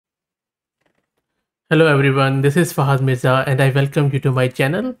Hello everyone, this is Fahad Mirza and I welcome you to my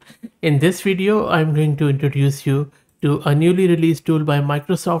channel. In this video, I'm going to introduce you to a newly released tool by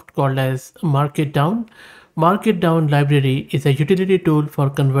Microsoft called as MarkItDown. MarkItDown library is a utility tool for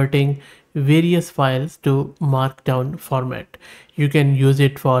converting various files to Markdown format. You can use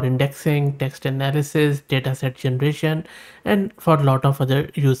it for indexing, text analysis, dataset generation, and for a lot of other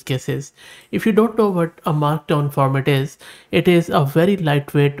use cases. If you don't know what a Markdown format is, it is a very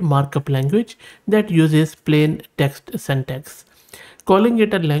lightweight markup language that uses plain text syntax. Calling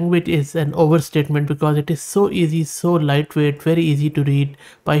it a language is an overstatement because it is so easy, so lightweight, very easy to read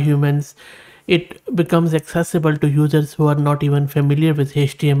by humans. It becomes accessible to users who are not even familiar with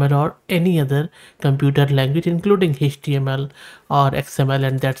HTML or any other computer language, including HTML or XML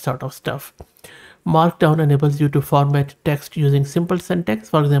and that sort of stuff. Markdown enables you to format text using simple syntax.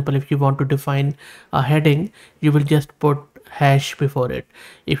 For example, if you want to define a heading, you will just put hash before it.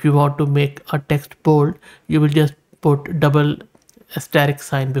 If you want to make a text bold, you will just put double asterisk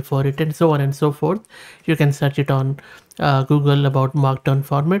sign before it, and so on and so forth. You can search it on Google about Markdown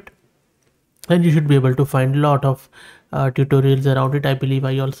format, and you should be able to find a lot of tutorials around it. I believe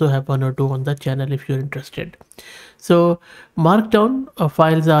I also have one or two on the channel if you're interested. So Markdown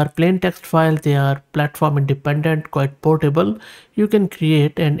files are plain text files. They are platform independent, quite portable. You can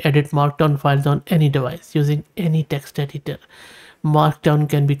create and edit Markdown files on any device using any text editor. Markdown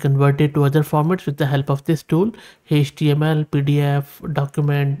can be converted to other formats with the help of this tool: HTML, PDF,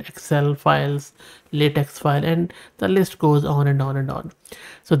 document, Excel files, latex file, and the list goes on and on and on.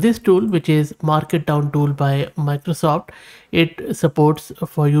 So this tool, which is MarkItDown tool by Microsoft, it supports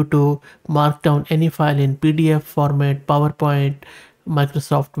for you to mark down any file in PDF format, PowerPoint,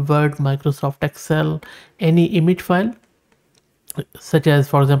 Microsoft Word, Microsoft Excel, any image file, such as,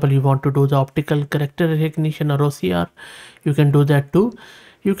 for example, you want to do the optical character recognition or OCR, you can do that too.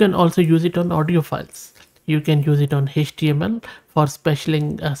 You can also use it on audio files. You can use it on HTML for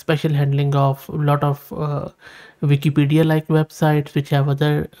special handling of a lot of Wikipedia like websites which have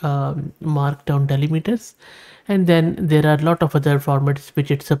other markdown delimiters. And then there are a lot of other formats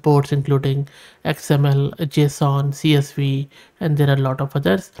which it supports, including XML, JSON, CSV, and there are a lot of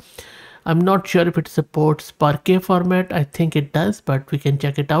others. I'm not sure if it supports Parquet format. I think it does, but we can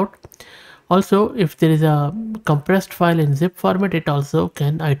check it out. Also, if there is a compressed file in zip format, it also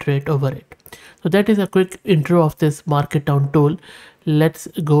can iterate over it. So that is a quick intro of this MarkItDown tool. Let's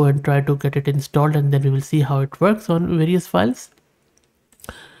go and try to get it installed, and then we will see how it works on various files.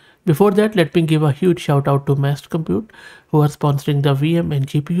 Before that, let me give a huge shout out to Mast Compute, who are sponsoring the VM and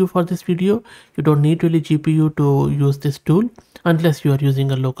GPU for this video. You don't need really GPU to use this tool unless you are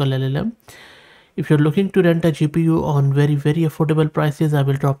using a local LLM. If you're looking to rent a GPU on very affordable prices, I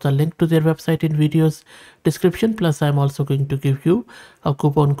will drop the link to their website in video's description. Plus, I'm also going to give you a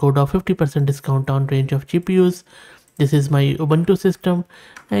coupon code of 50% discount on range of GPUs. This is my Ubuntu system,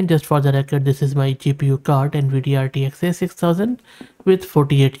 and just for the record, this is my GPU card, NVIDIA RTX A6000 with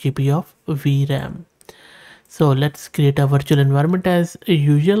 48 GB of VRAM. So let's create a virtual environment as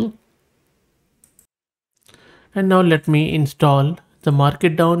usual. And now let me install the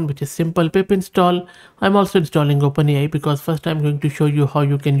MarkItDown, which is simple pip install. I'm also installing OpenAI because first I'm going to show you how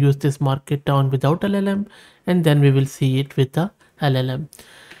you can use this MarkItDown without LLM, and then we will see it with the LLM.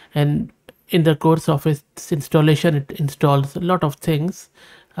 And in the course of its installation, it installs a lot of things,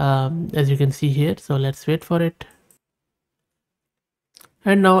 as you can see here. So let's wait for it.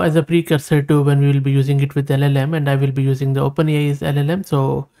 And now, as a precursor to when we will be using it with LLM, and I will be using the OpenAI's LLM,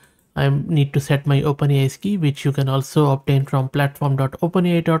 so I need to set my OpenAI's key, which you can also obtain from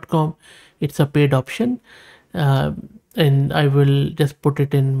platform.openai.com. It's a paid option, and I will just put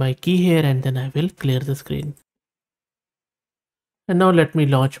it in my key here, and then I will clear the screen. And now let me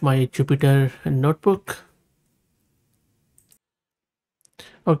launch my Jupyter notebook.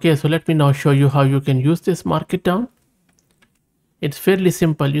 Okay, so let me now show you how you can use this MarkItDown. It's fairly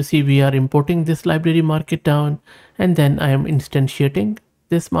simple. You see, we are importing this library MarkItDown, and then I am instantiating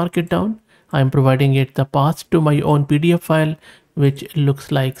this MarkItDown. I am providing it the path to my own PDF file, which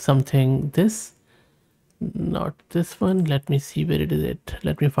looks like something this, not this one. Let me see, where it is.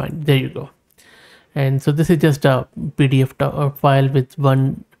 Let me find, there you go. And so this is just a PDF file with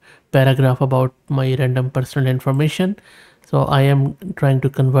one paragraph about my random personal information. So I am trying to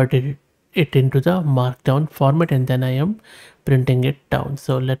convert it into the Markdown format, and then I am printing it down.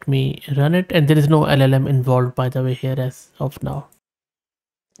 So let me run it, and there is no LLM involved, by the way, here as of now.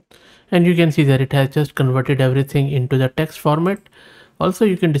 And you can see that it has just converted everything into the text format. Also,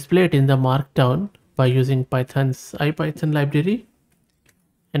 you can display it in the Markdown by using Python's IPython library.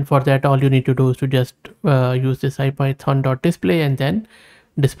 And for that, all you need to do is to just use this ipython.display and then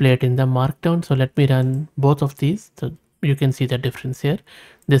display it in the Markdown. So let me run both of these so you can see the difference here.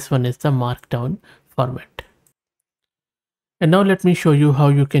 This one is the Markdown format. And now let me show you how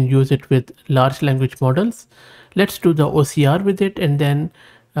you can use it with large language models. Let's do the OCR with it, and then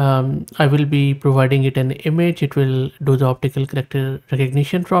I will be providing it an image. It will do the optical character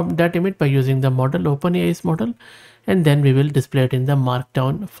recognition from that image by using the model, OpenAI's model, and then we will display it in the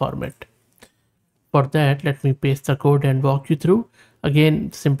Markdown format. For that, let me paste the code and walk you through.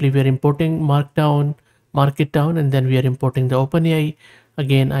 Again, simply we are importing Markdown, MarkItDown, and then we are importing the OpenAI.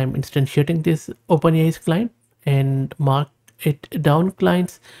 Again, I'm instantiating this OpenAI's client and MarkItDown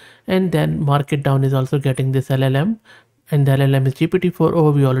clients, and then MarkItDown is also getting this LLM, and the LLM is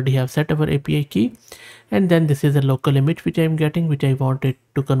GPT-4o. We already have set our API key, and then this is a local image which I'm getting, which I wanted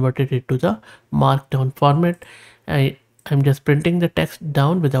to convert it into the Markdown format. I'm just printing the text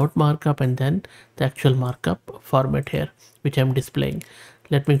down without markup, and then the actual markup format here, which I'm displaying.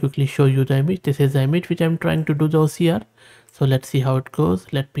 Let me quickly show you the image. This is the image which I'm trying to do the OCR. So let's see how it goes.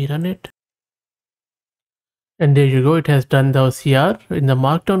 Let me run it. And there you go. It has done the OCR in the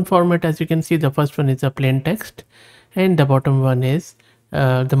Markdown format. As you can see, the first one is a plain text, and the bottom one is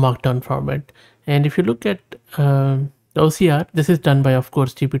the Markdown format. And if you look at the OCR, this is done by, of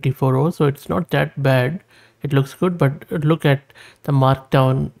course, GPT-4o, so it's not that bad. It looks good, but look at the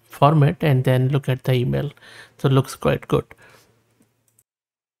Markdown format and then look at the email. So it looks quite good.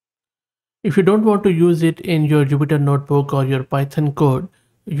 If you don't want to use it in your Jupyter notebook or your Python code,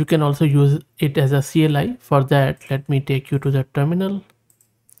 you can also use it as a CLI. For that, let me take you to the terminal.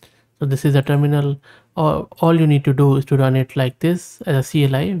 So this is a terminal. All you need to do is to run it like this as a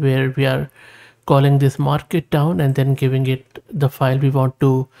CLI, where we are calling this MarkItDown and then giving it the file we want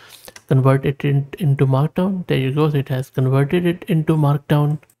to convert it into Markdown. There you go. So it has converted it into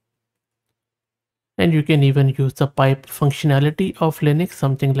Markdown. And you can even use the pipe functionality of Linux,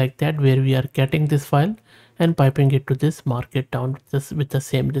 something like that, where we are getting this file and piping it to this MarkItDown with the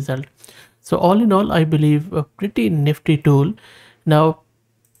same result. So all in all, I believe a pretty nifty tool. Now,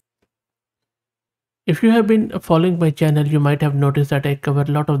 if you have been following my channel, you might have noticed that I cover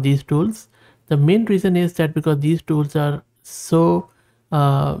a lot of these tools. The main reason is that because these tools are so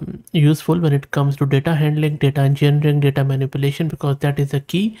useful when it comes to data handling, data engineering, data manipulation, because that is a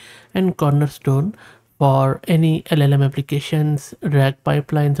key and cornerstone for any LLM applications, RAG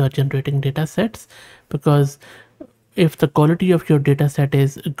pipelines, or generating data sets. Because if the quality of your data set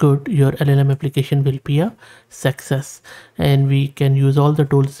is good, your LLM application will be a success. And we can use all the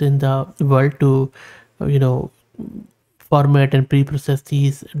tools in the world to, format and pre-process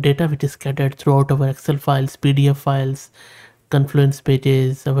these data which is scattered throughout our Excel files, PDF files, Confluence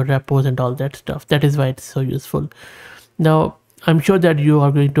pages, our repos, and all that stuff. That is why it's so useful. Now, I'm sure that you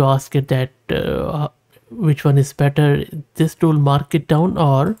are going to ask it that which one is better, this tool MarkItDown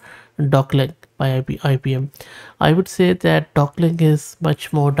or DocLink by IBM. I would say that DocLink is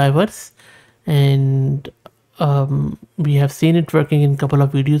much more diverse, and we have seen it working in a couple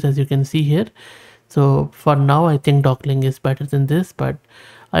of videos, as you can see here. So for now, I think DocLink is better than this, but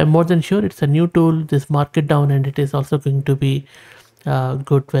I'm more than sure it's a new tool, this MarkItDown, and it is also going to be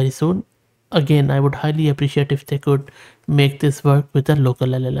good very soon. Again, I would highly appreciate if they could make this work with the local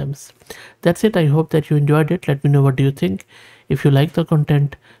LLMs. That's it. I hope that you enjoyed it. Let me know what do you think. If you like the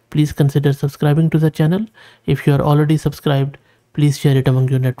content, please consider subscribing to the channel. If you are already subscribed, please share it among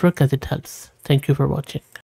your network as it helps. Thank you for watching.